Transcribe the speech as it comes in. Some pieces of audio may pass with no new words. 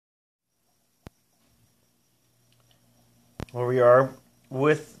Where we are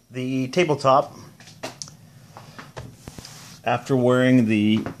with the tabletop after wearing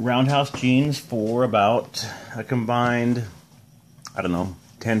the Roundhouse jeans for about a combined, I don't know,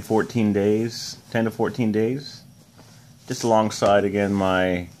 10 to 14 days, just alongside again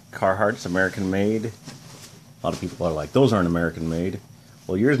my Carhartt's American made. A lot of people are like, those aren't American made.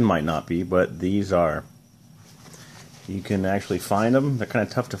 Well, yours might not be, but these are. You can actually find them. They're kind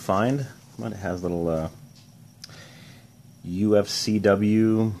of tough to find, but it has little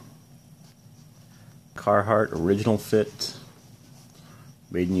UFCW Carhartt original fit,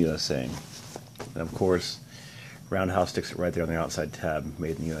 made in USA. And of course, Roundhouse sticks it right there on the outside tab,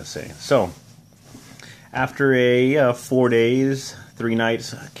 made in USA. So, after a 4 days, 3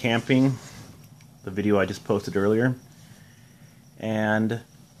 nights camping, the video I just posted earlier, and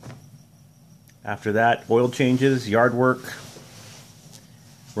after that, oil changes, yard work,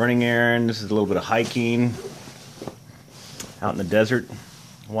 running errands, a little bit of hiking out in the desert.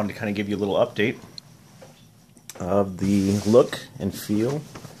 I wanted to kind of give you a little update of the look and feel.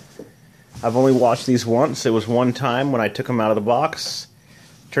 I've only washed these once. It was one time when I took them out of the box,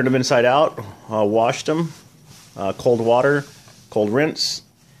 turned them inside out, washed them, cold water, cold rinse,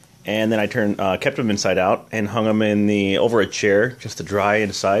 and then I kept them inside out and hung them over a chair just to dry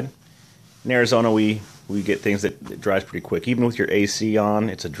inside. In Arizona, we get things that dries pretty quick. Even with your AC on,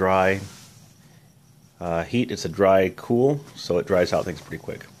 it's a dry heat. It's a dry cool, so it dries out things pretty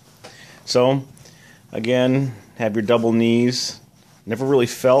quick. So, again, have your double knees. Never really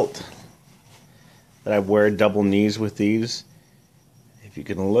felt that I wear double knees with these. If you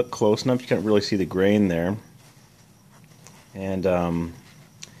can look close enough, you can't really see the grain there. And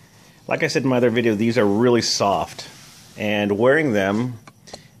like I said in my other video, these are really soft. And wearing them,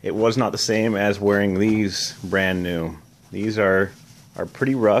 it was not the same as wearing these brand new. These are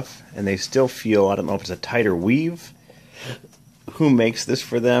pretty rough, and they still feel, I don't know if it's a tighter weave. Who makes this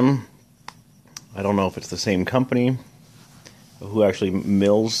for them? I don't know if it's the same company. Who actually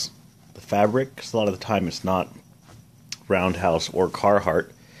mills the fabric? Because a lot of the time it's not Roundhouse or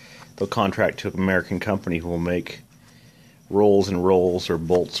Carhartt. They'll contract to an American company who will make rolls and rolls or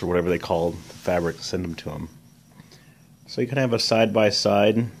bolts or whatever they call the fabric and send them to them. So you can have a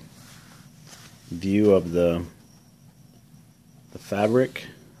side-by-side view of the fabric.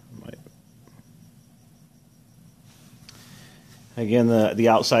 Again, the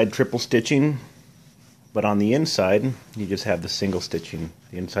outside triple stitching, but on the inside you just have the single stitching,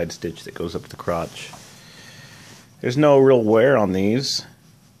 the inside stitch that goes up the crotch. There's no real wear on these.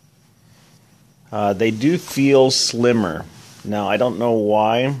 They do feel slimmer. Now, I don't know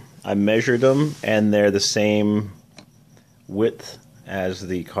why. I measured them and they're the same width as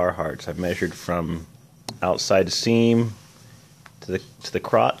the Carhartts. I've measured from outside seam to the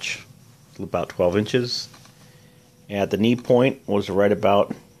crotch, about 12 inches. And at the knee point was right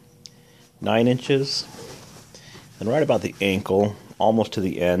about 9 inches. And right about the ankle, almost to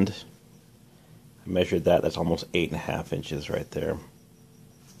the end, I measured that. That's almost 8.5 inches right there.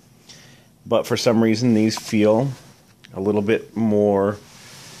 But for some reason, these feel a little bit more,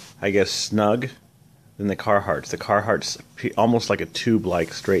 I guess, snug than the Carhartts. The Carhartts almost like a tube,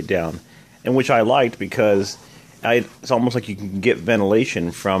 like straight down, and which I liked because it's almost like you can get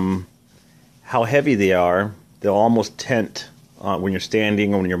ventilation from how heavy they are. They'll almost tent when you're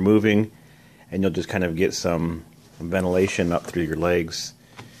standing or when you're moving, and you'll just kind of get some ventilation up through your legs.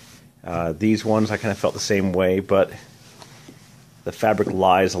 These ones I kind of felt the same way, but the fabric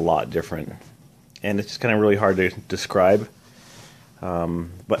lies a lot different, and it's just kind of really hard to describe.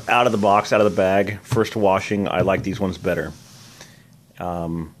 But out of the box, out of the bag, first washing, I like these ones better.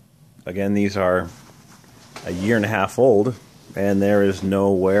 Again, these are a 1.5 years old, and there is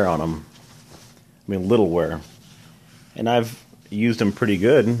no wear on them. I mean, little wear. And I've used them pretty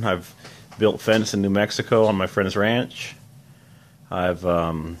good. I've built fence in New Mexico on my friend's ranch. I've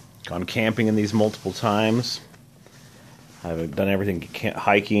gone camping in these multiple times. I've done everything,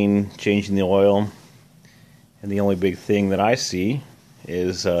 hiking, changing the oil. And the only big thing that I see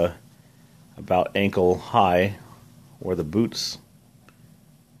is about ankle high, or the boots.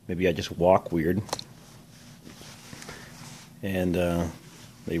 Maybe I just walk weird. And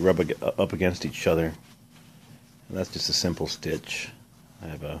they rub up against each other. And that's just a simple stitch. I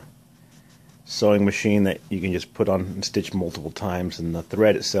have a sewing machine that you can just put on and stitch multiple times, and the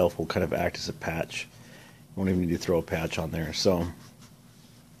thread itself will kind of act as a patch. You won't even need to throw a patch on there. So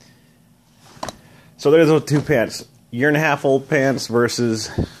there's those two pants. 1.5 years old pants versus,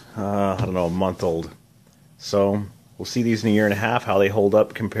 I don't know, a month old. So we'll see these in 1.5 years, how they hold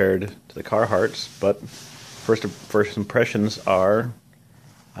up compared to the Carhartts. But first impressions are,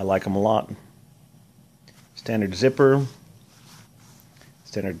 I like them a lot. Standard zipper,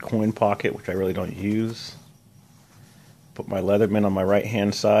 standard coin pocket, which I really don't use. Put my Leatherman on my right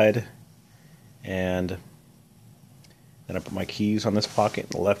hand side, and then I put my keys on this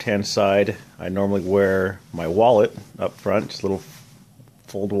pocket. On the left hand side, I normally wear my wallet up front, just a little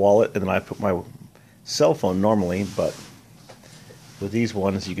fold wallet, and then I put my cell phone normally, but with these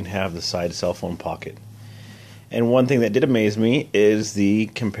ones you can have the side cell phone pocket. And one thing that did amaze me is the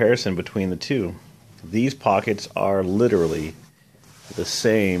comparison between the two. These pockets are literally the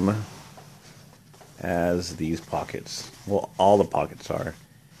same as these pockets. Well, all the pockets are.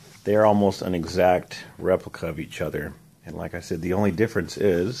 They are almost an exact replica of each other. And like I said, the only difference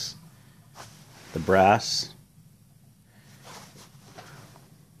is the brass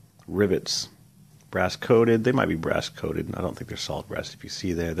rivets. Brass coated. They might be brass coated. I don't think they're solid brass. If you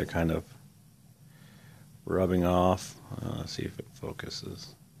see there, they're kind of rubbing off. Let's see if it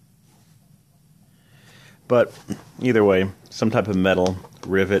focuses. But either way, some type of metal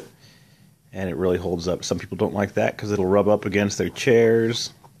rivet, and it really holds up. Some people don't like that because it'll rub up against their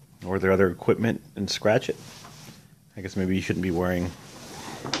chairs or their other equipment and scratch it. I guess maybe you shouldn't be wearing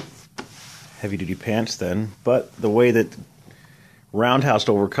heavy-duty pants then. But the way that Roundhouse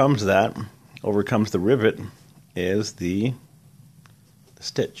overcomes that, overcomes the rivet, is the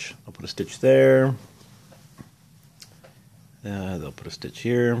stitch. I'll put a stitch there. They'll put a stitch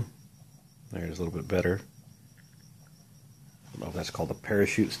here. There's a little bit better. I don't know if that's called a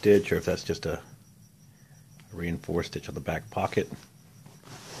parachute stitch or if that's just a reinforced stitch on the back pocket.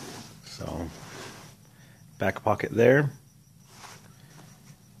 So, back pocket there.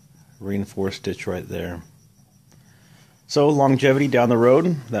 Reinforced stitch right there. So, longevity down the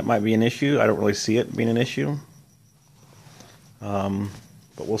road, that might be an issue. I don't really see it being an issue. But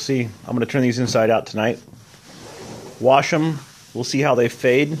we'll see. I'm going to turn these inside out tonight. Wash them. We'll see how they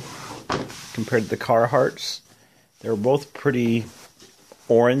fade compared to the Carhartts. They're both pretty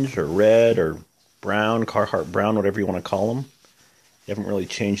orange or red or brown, Carhartt brown, whatever you want to call them. They haven't really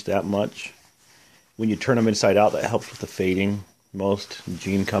changed that much. When you turn them inside out, that helps with the fading. Most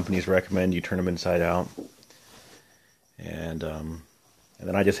jean companies recommend you turn them inside out. And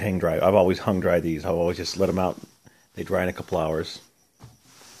then I just hang dry. I've always hung dry these. I've always just let them out. They dry in a couple hours.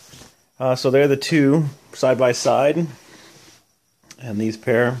 So they're the two side by side. And these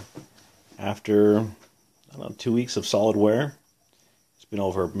pair, after, I don't know, 2 weeks of solid wear. It's been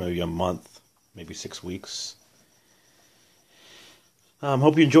over maybe a month, maybe 6 weeks.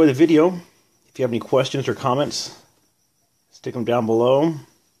 Hope you enjoy the video. If you have any questions or comments, stick them down below.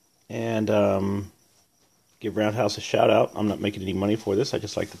 And give Roundhouse a shout out. I'm not making any money for this. I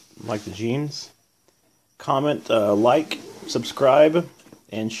just like the jeans. Comment, like, subscribe,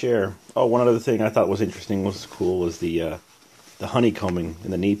 and share. Oh, one other thing I thought was interesting, was cool, was the honeycombing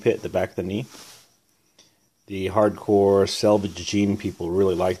in the knee pit, the back of the knee. The hardcore selvage jean people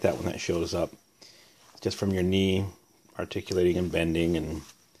really like that when that shows up. Just from your knee articulating and bending and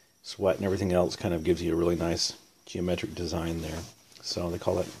sweat and everything else, kind of gives you a really nice geometric design there. So they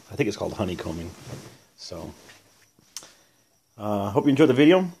call it, I think it's called honeycombing. So, hope you enjoyed the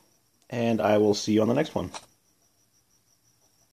video, and I will see you on the next one.